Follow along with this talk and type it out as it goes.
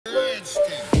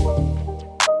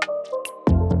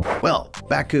Well,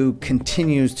 Baku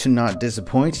continues to not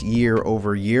disappoint year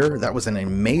over year. That was an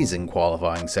amazing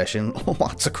qualifying session.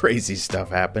 Lots of crazy stuff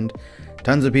happened.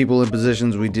 Tons of people in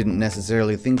positions we didn't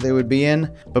necessarily think they would be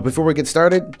in. But before we get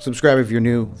started, subscribe if you're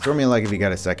new, throw me a like if you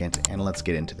got a second, and let's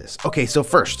get into this. Okay, so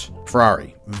first,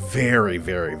 Ferrari. Very,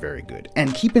 very, very good.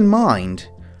 And keep in mind,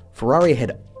 Ferrari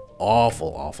had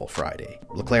awful Friday.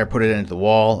 Leclerc put it into the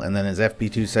wall, and then his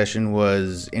FP2 session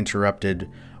was interrupted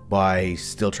by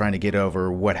still trying to get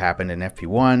over what happened in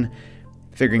FP1,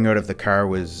 figuring out if the car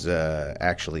was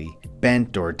actually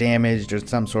bent or damaged or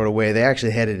some sort of way. They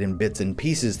actually had it in bits and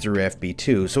pieces through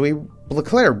FP2, so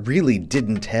Leclerc really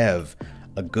didn't have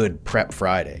a good prep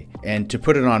Friday. And to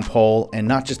put it on pole, and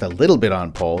not just a little bit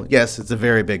on pole, yes, it's a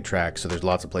very big track, so there's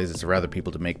lots of places for other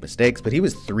people to make mistakes, but he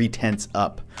was 3/10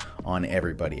 up on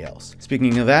everybody else.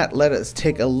 Speaking of that, let us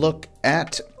take a look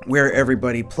at where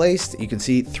everybody placed. You can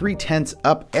see 3/10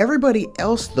 up. Everybody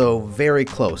else, though, very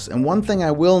close. And one thing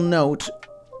I will note,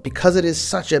 because it is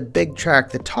such a big track,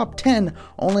 the top 10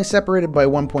 only separated by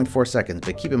 1.4 seconds.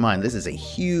 But keep in mind, this is a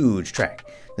huge track.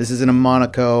 This isn't a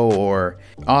Monaco or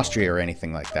Austria or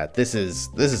anything like that. This is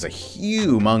a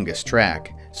humongous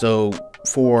track. So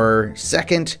for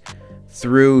second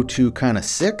through to kind of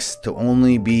sixth to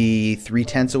only be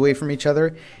 3/10 away from each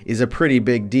other is a pretty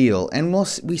big deal. And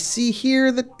we see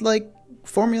here that, like,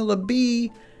 Formula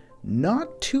B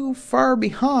not too far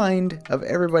behind of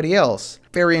everybody else.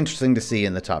 Very interesting to see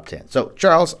in the top 10. So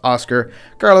Charles, Oscar,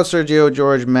 Carlos, Sergio,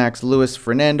 George, Max, Lewis,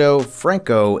 Fernando,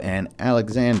 Franco, and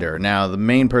Alexander. Now, the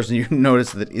main person you notice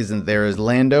that isn't there is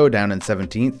Lando, down in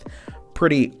 17th.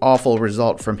 Pretty awful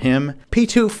result from him.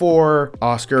 P2 for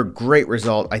Oscar, great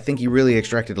result. I think he really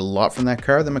extracted a lot from that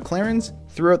car. The McLarens,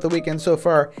 throughout the weekend so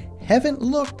far, haven't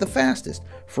looked the fastest.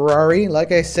 Ferrari,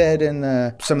 like I said in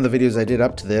some of the videos I did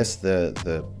up to this,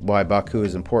 the why Baku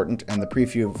is important, and the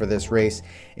preview for this race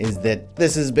is that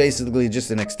this is basically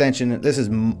just an extension. This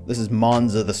is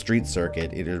Monza, the street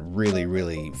circuit. It is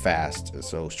really fast,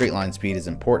 so straight line speed is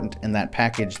important, and that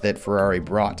package that Ferrari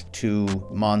brought to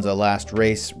Monza last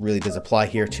race really does apply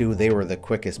here too. They were the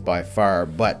quickest by far,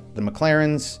 but the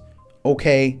McLarens,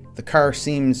 okay, the car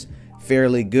seems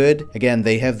fairly good. Again,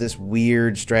 they have this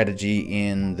weird strategy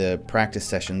in the practice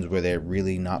sessions where they're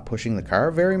really not pushing the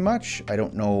car very much. I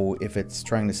don't know if it's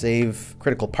trying to save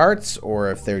critical parts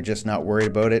or if they're just not worried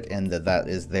about it and that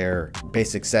is their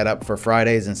basic setup for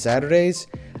Fridays and Saturdays.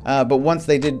 But once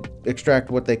they did extract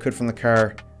what they could from the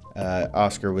car,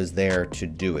 Oscar was there to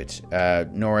do it.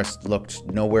 Norris looked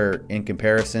nowhere in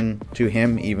comparison to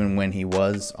him, even when he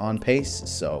was on pace,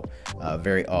 so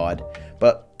very odd.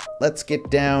 But let's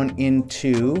get down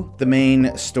into the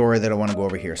main story that I want to go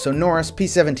over here. So Norris,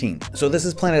 P17. So this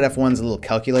is Planet F1's little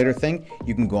calculator thing.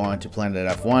 You can go on to Planet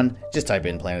F1, just type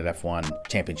in Planet F1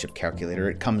 Championship Calculator.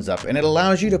 It comes up and it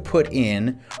allows you to put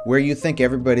in where you think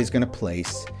everybody's going to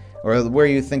place, or where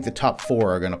you think the top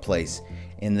 4 are going to place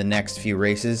in the next few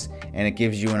races, and it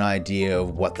gives you an idea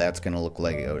of what that's going to look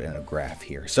like out in a graph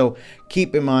here. So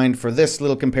keep in mind, for this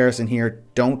little comparison here,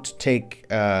 don't take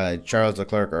Charles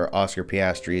Leclerc or Oscar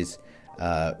Piastri's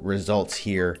results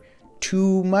here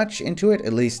too much into it.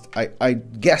 At least I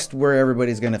guessed where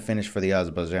everybody's going to finish for the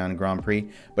Azerbaijan Grand Prix,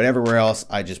 but everywhere else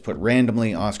I just put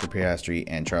randomly Oscar Piastri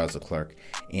and Charles Leclerc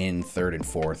in 3rd and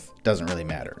 4th. Doesn't really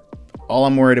matter. All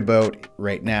I'm worried about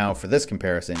right now for this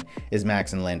comparison is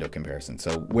Max and Lando comparison.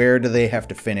 So where do they have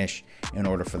to finish in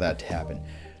order for that to happen?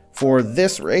 For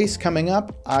this race coming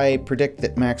up, I predict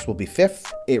that Max will be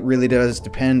 5th. It really does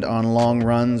depend on long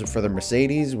runs for the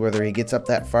Mercedes, whether he gets up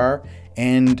that far,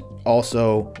 and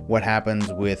also what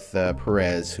happens with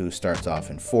Perez, who starts off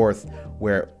in 4th,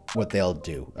 what they'll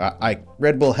do.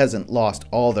 Red Bull hasn't lost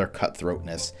all their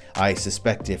cutthroatness. I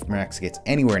suspect if Max gets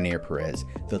anywhere near Perez,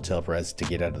 they'll tell Perez to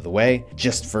get out of the way,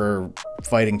 just for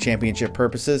fighting championship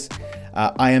purposes.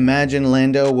 I imagine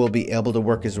Lando will be able to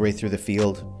work his way through the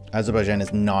field. Azerbaijan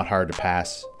is not hard to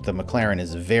pass. The McLaren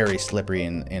is very slippery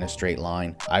in a straight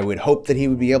line. I would hope that he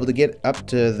would be able to get up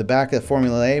to the back of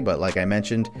Formula A, but like I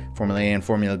mentioned, Formula A and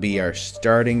Formula B are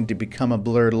starting to become a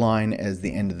blurred line as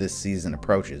the end of this season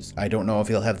approaches. I don't know if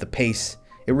he'll have the pace.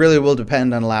 It really will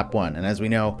depend on lap 1, and as we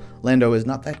know, Lando is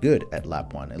not that good at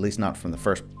lap 1, at least not from the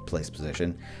first place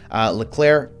position.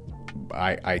 Leclerc,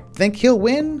 I think he'll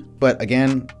win, but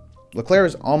again, Leclerc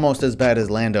is almost as bad as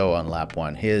Lando on lap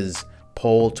 1. His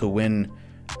pole to win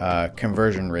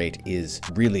conversion rate is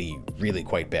really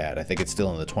quite bad. I think it's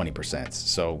still in the 20%.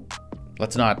 So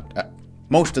let's not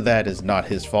Most of that is not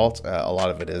his fault. A lot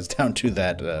of it is down to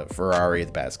that Ferrari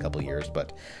the past couple years,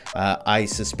 but I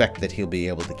suspect that he'll be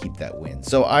able to keep that win.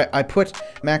 So I put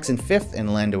Max in 5th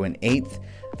and Lando in 8th.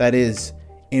 That is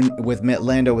with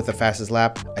Lando with the fastest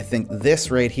lap, I think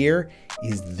this right here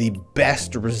is the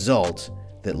best result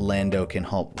that Lando can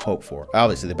hope for.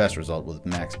 Obviously, the best result with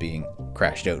Max being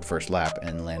crashed out first lap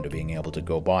and Lando being able to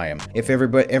go by him. If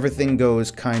everything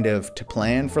goes kind of to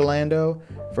plan for Lando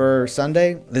for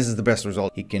Sunday, this is the best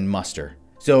result he can muster.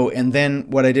 So, and then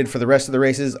what I did for the rest of the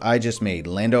races, I just made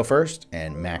Lando first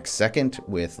and Max second,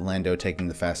 with Lando taking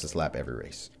the fastest lap every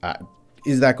race.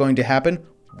 Is that going to happen?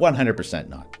 100%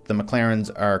 not. The McLarens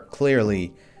are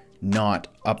clearly not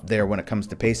up there when it comes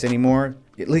to pace anymore,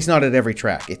 at least not at every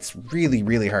track. It's really,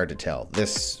 really hard to tell.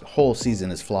 This whole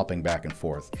season is flopping back and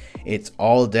forth. It's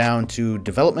all down to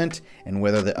development and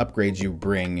whether the upgrades you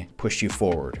bring push you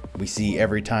forward. We see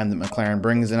every time that McLaren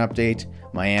brings an update,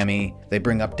 Miami, they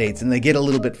bring updates and they get a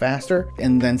little bit faster.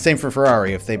 And then same for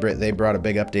Ferrari. If they brought a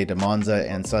big update to Monza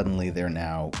and suddenly they're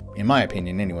now, in my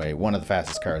opinion anyway, one of the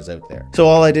fastest cars out there. So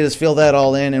all I did is fill that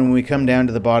all in, and when we come down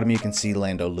to the bottom, you can see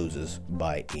Lando loses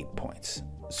by 8 points.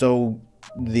 So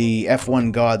the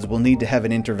F1 gods will need to have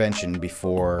an intervention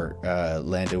before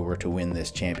Lando were to win this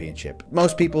championship.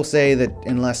 Most people say that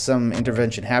unless some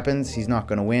intervention happens, he's not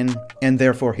going to win, and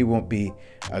therefore he won't be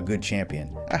a good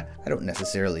champion. I don't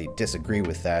necessarily disagree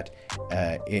with that.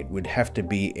 It would have to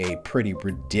be a pretty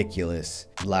ridiculous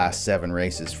last 7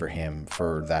 races for him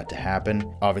for that to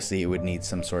happen. Obviously, it would need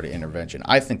some sort of intervention.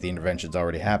 I think the intervention's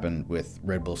already happened with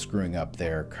Red Bull screwing up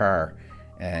their car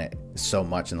so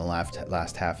much in the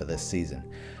last half of this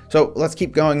season. So let's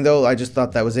keep going though. I just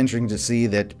thought that was interesting to see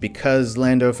that because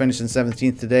Lando finished in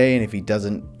 17th today, and if he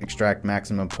doesn't extract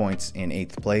maximum points in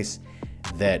 8th place,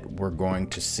 that we're going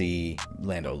to see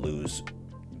Lando lose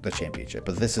the championship.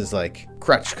 But this is like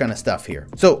crutch kind of stuff here.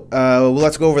 So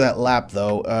let's go over that lap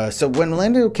though. So when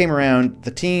Lando came around,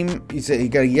 the team, he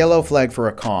got a yellow flag for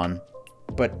a con.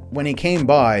 But when he came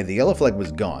by, the yellow flag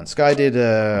was gone. Sky did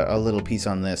a little piece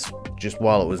on this just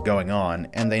while it was going on,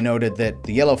 and they noted that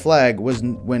the yellow flag was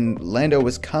when Lando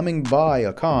was coming by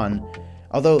Ocon,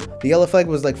 although the yellow flag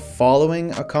was like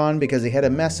following Ocon because he had a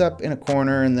mess up in a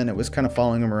corner, and then it was kind of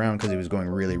following him around because he was going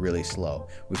really, really slow.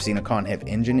 We've seen Ocon have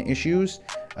engine issues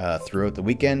throughout the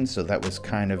weekend, so that was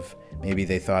kind of, maybe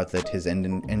they thought that his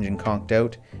engine conked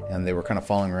out and they were kind of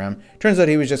following around. Turns out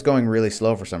he was just going really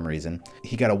slow for some reason.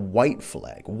 He got a white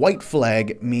flag. White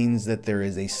flag means that there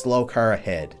is a slow car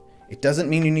ahead. It doesn't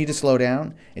mean you need to slow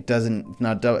down. It doesn't,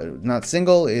 not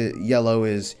single yellow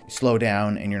is slow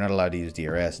down and you're not allowed to use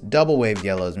DRS. Double waved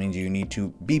yellows means you need to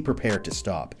be prepared to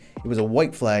stop. It was a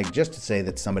white flag just to say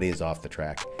that somebody is off the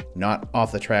track. Not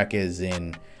off the track as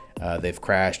in they've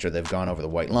crashed or they've gone over the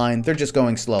white line. They're just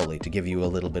going slowly to give you a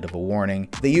little bit of a warning.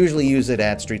 They usually use it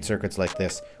at street circuits like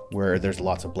this where there's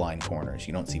lots of blind corners.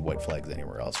 You don't see white flags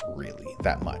anywhere else really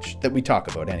that much that we talk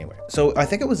about anyway. So I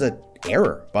think it was an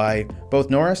error by both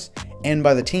Norris and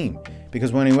by the team,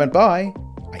 because when he went by,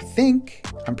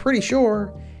 I'm pretty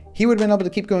sure he would have been able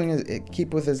to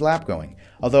keep with his lap going.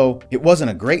 Although it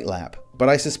wasn't a great lap, but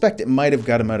I suspect it might have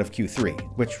got him out of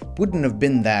Q3, which wouldn't have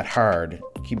been that hard.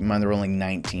 Keep in mind there were only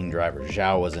 19 drivers.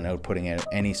 Zhao wasn't out putting out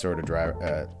any sort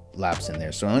of laps in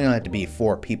there, so it only had to be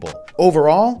 4 people.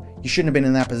 Overall, you shouldn't have been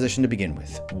in that position to begin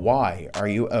with. Why are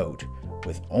you out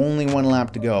with only 1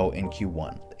 lap to go in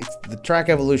Q1? The track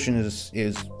evolution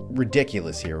is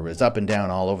ridiculous here. It's up and down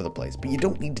all over the place, but you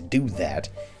don't need to do that.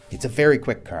 It's a very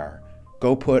quick car.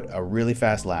 Go put a really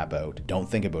fast lap out. Don't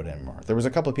think about it anymore. There was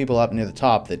a couple of people up near the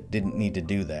top that didn't need to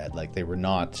do that. Like they were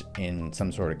not in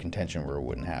some sort of contention where it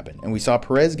wouldn't happen. And we saw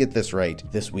Perez get this right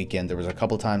this weekend. There was a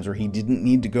couple times where he didn't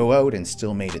need to go out and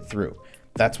still made it through.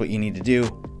 That's what you need to do.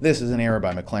 This is an error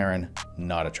by McLaren,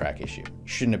 not a track issue.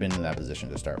 Shouldn't have been in that position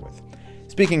to start with.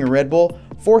 Speaking of Red Bull,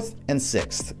 4th and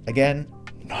 6th. Again,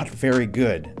 not very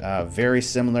good. Very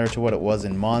similar to what it was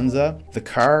in Monza. The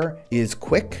car is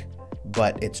quick,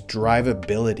 but its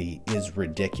drivability is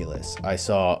ridiculous. I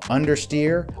saw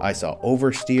understeer, I saw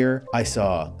oversteer, I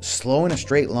saw slow in a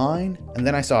straight line, and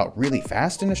then I saw really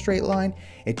fast in a straight line.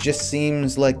 It just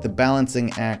seems like the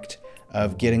balancing act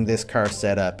of getting this car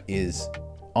set up is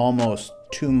almost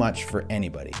too much for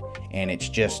anybody. And it's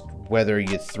just whether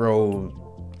you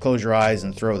close your eyes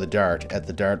and throw the dart at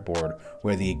the dartboard,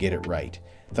 whether you get it right.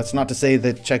 That's not to say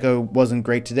that Checo wasn't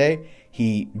great today.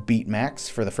 He beat Max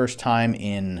for the first time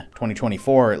in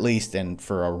 2024 at least, and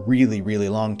for a really, really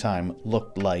long time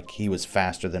looked like he was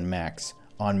faster than Max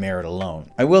on merit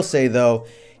alone. I will say though,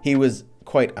 he was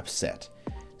quite upset.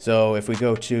 So if we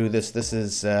go to this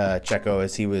is Checo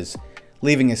as he was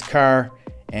leaving his car,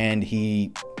 and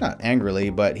he not angrily,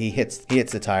 but he hits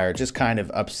the tire, just kind of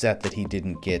upset that he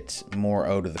didn't get more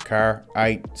out of the car.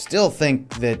 I still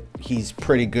think that he's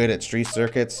pretty good at street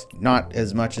circuits, not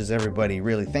as much as everybody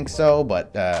really thinks so,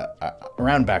 but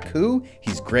around Baku,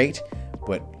 he's great.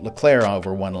 But Leclerc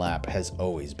over one lap has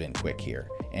always been quick here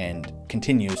and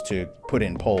continues to put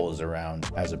in poles around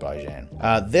Azerbaijan.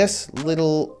 This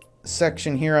little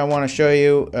section here I want to show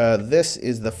you, this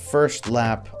is the first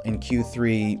lap in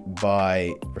Q3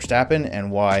 by Verstappen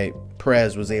and why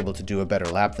Perez was able to do a better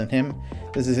lap than him.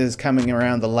 This is his coming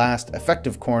around the last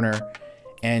effective corner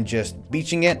and just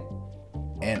beaching it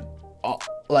and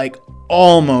like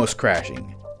almost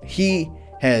crashing. He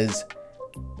has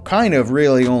kind of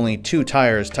really only 2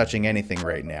 tires touching anything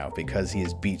right now because he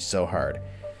is beached so hard.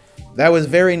 That was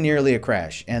very nearly a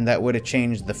crash, and that would have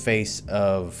changed the face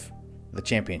of the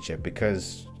championship,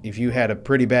 because if you had a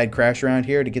pretty bad crash around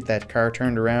here, to get that car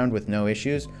turned around with no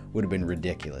issues would have been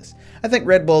ridiculous. I think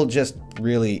Red Bull just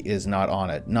really is not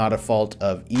on it. Not a fault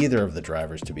of either of the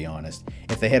drivers, to be honest.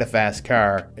 If they had a fast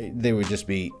car, they would just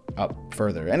be up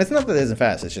further. And it's not that it isn't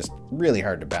fast, it's just really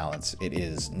hard to balance. It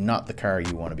is not the car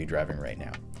you want to be driving right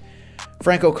now.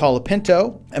 Franco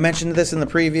Colapinto, I mentioned this in the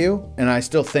preview, and I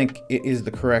still think it is the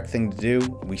correct thing to do.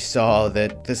 We saw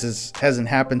that this hasn't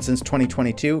happened since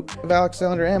 2022.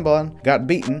 Alexander Albon got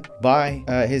beaten by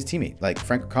his teammate. Like,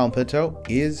 Franco Colapinto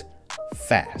is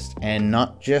fast, and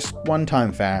not just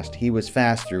one-time fast. He was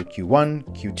fast through Q1,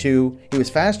 Q2. He was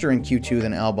faster in Q2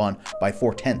 than Albon by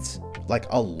 4/10, like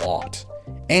a lot.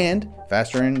 And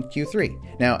faster in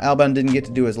Q3. Now, Albon didn't get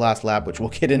to do his last lap, which we'll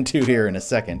get into here in a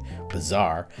second.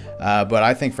 Bizarre. But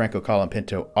I think Franco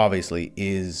Colapinto obviously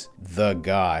is the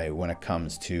guy when it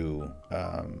comes to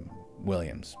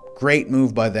Williams. Great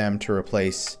move by them to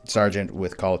replace Sargent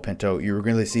with Colapinto. You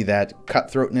really see that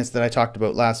cutthroatness that I talked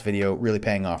about last video really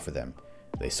paying off for them.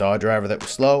 They saw a driver that was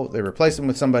slow, they replaced him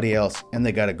with somebody else, and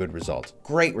they got a good result.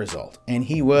 Great result. And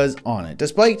he was on it.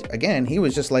 Despite, again, he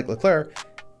was just like Leclerc,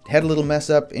 had a little mess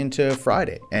up into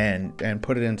Friday and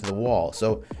put it into the wall.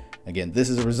 So again, this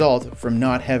is a result from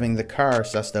not having the car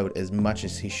sussed out as much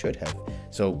as he should have.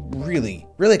 So really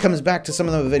comes back to some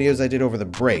of the videos I did over the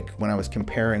break when I was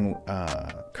comparing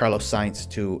Carlos Sainz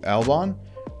to Albon,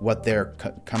 what they're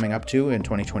coming up to in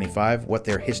 2025, what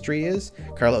their history is.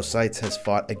 Carlos Sainz has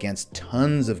fought against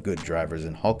tons of good drivers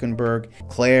in Hülkenberg,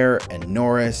 Leclerc, and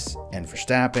Norris, and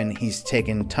Verstappen. He's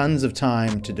taken tons of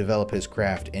time to develop his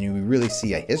craft, and you really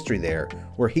see a history there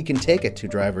where he can take it to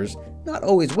drivers, not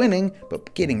always winning,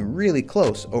 but getting really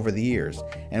close over the years.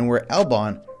 And where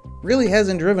Albon really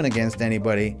hasn't driven against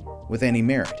anybody with any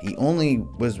merit. He only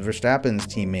was Verstappen's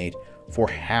teammate for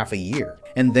half a year.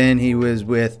 And then he was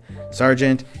with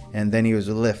Sargent, and then he was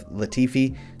with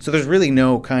Latifi. So there's really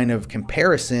no kind of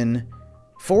comparison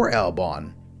for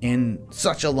Albon in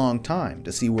such a long time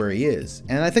to see where he is.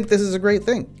 And I think this is a great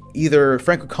thing. Either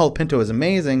Franco Colapinto is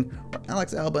amazing, or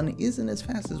Alex Albon isn't as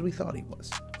fast as we thought he was.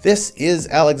 This is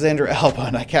Alexander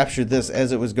Albon. I captured this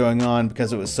as it was going on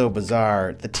because it was so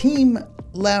bizarre. The team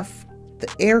left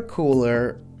the air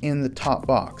cooler in the top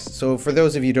box. So for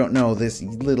those of you who don't know, this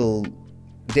little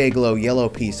Dayglow yellow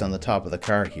piece on the top of the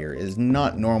car here is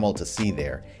not normal to see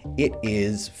there. It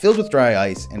is filled with dry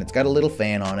ice, and it's got a little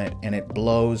fan on it, and it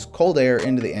blows cold air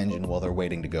into the engine while they're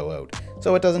waiting to go out,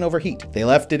 so it doesn't overheat. They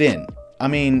left it in. I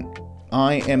mean,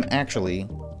 I am actually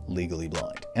legally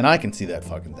blind, and I can see that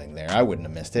fucking thing there. I wouldn't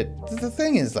have missed it. The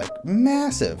thing is like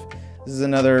massive. This is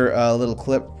another little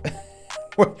clip.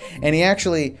 And he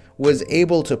actually was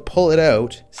able to pull it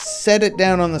out, set it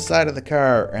down on the side of the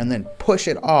car, and then push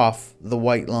it off the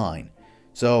white line.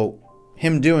 So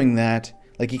him doing that,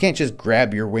 like, you can't just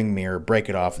grab your wing mirror, break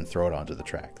it off, and throw it onto the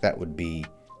track. That would be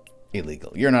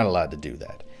illegal. You're not allowed to do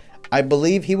that. I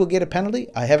believe he will get a penalty.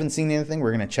 I haven't seen anything.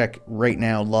 We're going to check right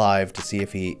now live to see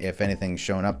if anything's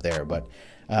shown up there. But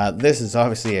this is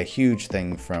obviously a huge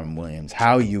thing from Williams.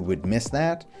 How you would miss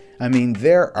that? I mean,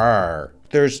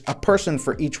 there's a person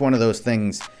for each one of those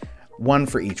things. One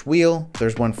for each wheel.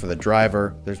 There's one for the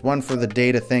driver. There's one for the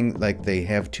data thing. Like, they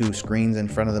have 2 screens in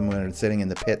front of them when they're sitting in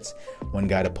the pits. One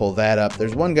guy to pull that up.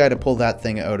 There's one guy to pull that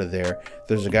thing out of there.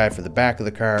 There's a guy for the back of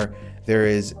the car.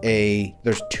 There's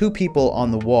 2 people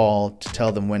on the wall to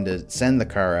tell them when to send the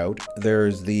car out.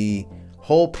 There's the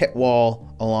whole pit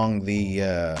wall along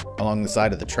the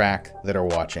side of the track that are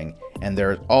watching. And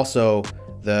there's also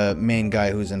the main guy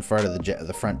who's in front of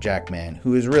the front jack man,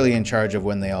 who is really in charge of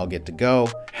when they all get to go.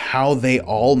 How they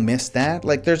all miss that?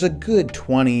 Like, there's a good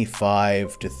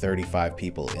 25 to 35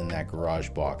 people in that garage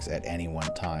box at any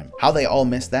one time. How they all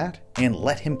miss that and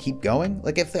let him keep going?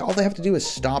 Like, if all they have to do is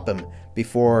stop him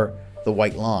before the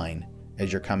white line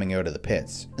as you're coming out of the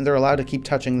pits. And they're allowed to keep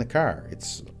touching the car.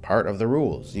 It's part of the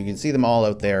rules. You can see them all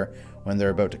out there when they're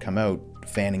about to come out,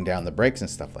 fanning down the brakes and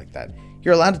stuff like that.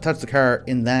 You're allowed to touch the car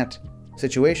in that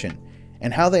situation.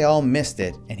 And how they all missed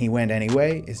it and he went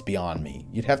anyway is beyond me.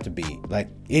 You'd have to be like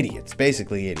idiots,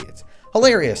 basically idiots.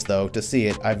 Hilarious though to see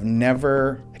it. I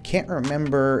can't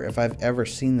remember if I've ever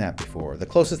seen that before. The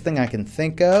closest thing I can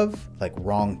think of, like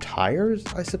wrong tires,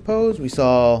 I suppose. We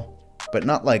saw, but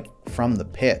not like from the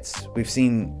pits. We've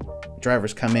seen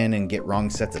drivers come in and get wrong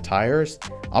sets of tires.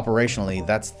 Operationally,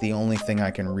 that's the only thing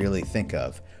I can really think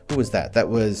of. Who was that? That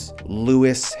was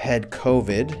Lewis had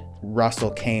COVID. Russell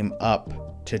came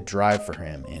up to drive for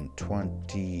him in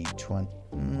 2020.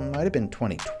 Might have been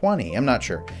 2020. I'm not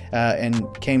sure. And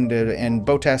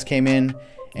Bottas came in,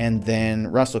 and then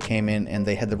Russell came in, and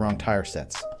they had the wrong tire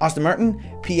sets. Aston Martin,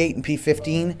 P8 and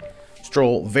P15.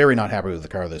 Stroll very not happy with the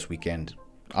car this weekend.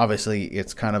 Obviously,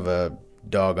 it's kind of a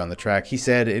dog on the track. He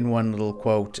said in one little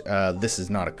quote, "This is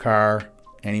not a car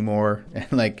anymore."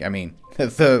 And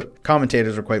the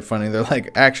commentators were quite funny. They're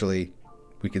like, actually,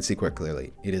 we can see quite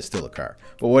clearly it is still a car.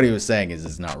 But what he was saying is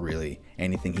it's not really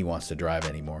anything he wants to drive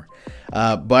anymore.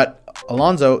 But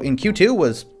Alonso in Q2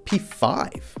 was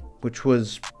P5, which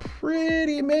was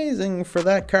pretty amazing for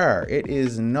that car. It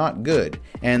is not good.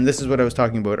 And this is what I was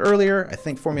talking about earlier. I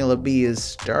think Formula B is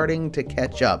starting to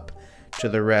catch up to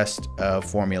the rest of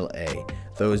Formula A.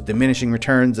 Those diminishing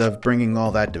returns of bringing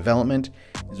all that development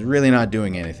is really not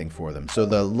doing anything for them. So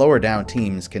the lower down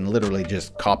teams can literally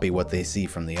just copy what they see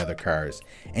from the other cars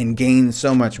and gain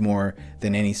so much more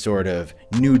than any sort of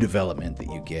new development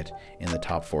that you get in the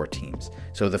top 4 teams.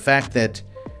 So the fact that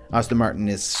Aston Martin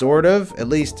is sort of, at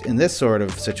least in this sort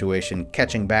of situation,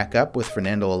 catching back up with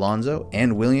Fernando Alonso,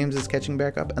 and Williams is catching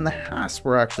back up, and the Haas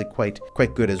were actually quite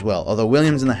good as well. Although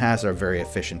Williams and the Haas are very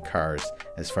efficient cars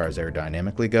as far as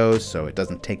aerodynamically goes, so it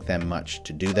doesn't take them much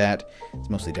to do that. It's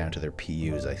mostly down to their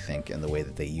PUs, I think, and the way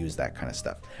that they use that kind of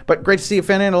stuff. But great to see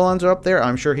Fernando Alonso up there.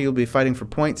 I'm sure he'll be fighting for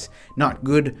points. Not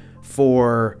good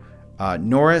for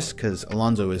Norris, because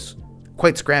Alonso is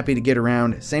quite scrappy to get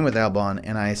around. Same with Albon,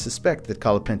 and I suspect that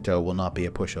Colapinto will not be a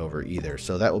pushover either,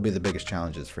 so that will be the biggest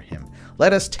challenges for him.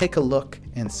 Let us take a look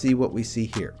and see what we see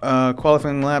here.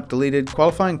 Qualifying lap deleted.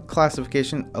 Qualifying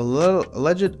classification,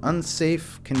 alleged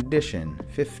unsafe condition,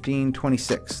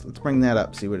 1526. Let's bring that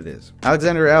up, see what it is.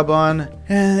 Alexander Albon,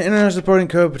 international supporting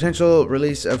code, potential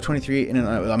release of 23,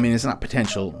 it's not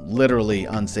potential, literally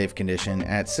unsafe condition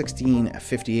at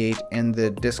 1658, and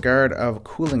the discard of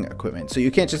cooling equipment. So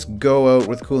you can't just go out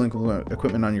with cooling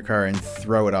equipment on your car and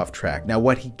throw it off track. Now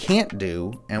what he can't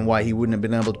do, and why he wouldn't have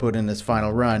been able to put in his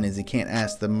final run, is he can't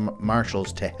ask the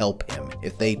marshals to help him.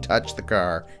 If they touch the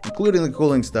car, including the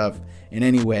cooling stuff, in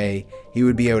any way, he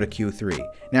would be out of Q3.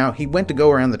 Now he went to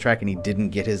go around the track and he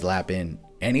didn't get his lap in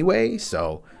anyway,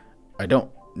 so I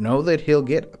don't know that he'll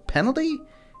get a penalty.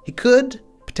 He could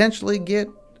potentially get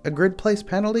a grid place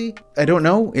penalty. I don't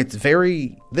know.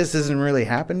 This hasn't really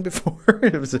happened before.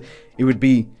 It would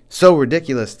be so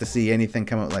ridiculous to see anything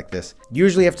come out like this.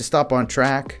 Usually you have to stop on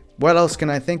track. What else can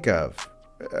I think of?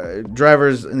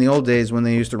 Drivers in the old days, when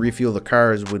they used to refuel the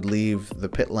cars, would leave the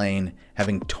pit lane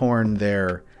having torn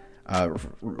their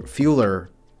fueler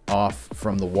off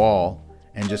from the wall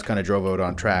and just kind of drove out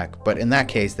on track. But in that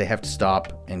case, they have to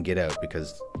stop and get out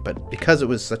because it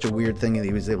was such a weird thing that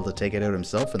he was able to take it out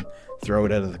himself and throw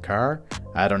it out of the car.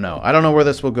 I don't know. I don't know where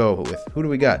this will go with. Who do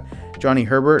we got? Johnny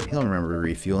Herbert. He'll remember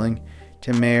refueling.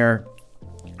 Tim Mayer.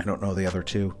 I don't know the other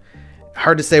two.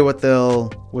 Hard to say what they'll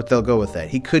go with that.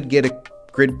 He could get a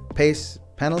grid pace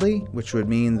penalty, which would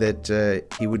mean that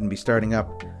he wouldn't be starting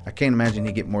up. I can't imagine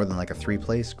he'd get more than like a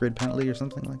 3-place grid penalty or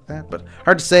something like that. But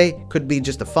hard to say. Could be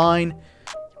just a fine.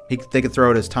 They could throw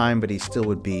out his time, but he still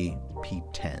would be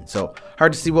P10. So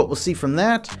hard to see what we'll see from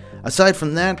that. Aside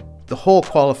from that, the whole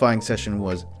qualifying session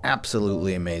was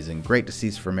absolutely amazing. Great to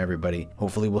see from everybody.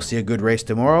 Hopefully we'll see a good race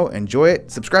tomorrow. Enjoy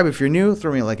it. Subscribe if you're new.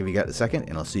 Throw me a like if you got a second,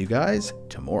 and I'll see you guys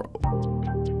tomorrow.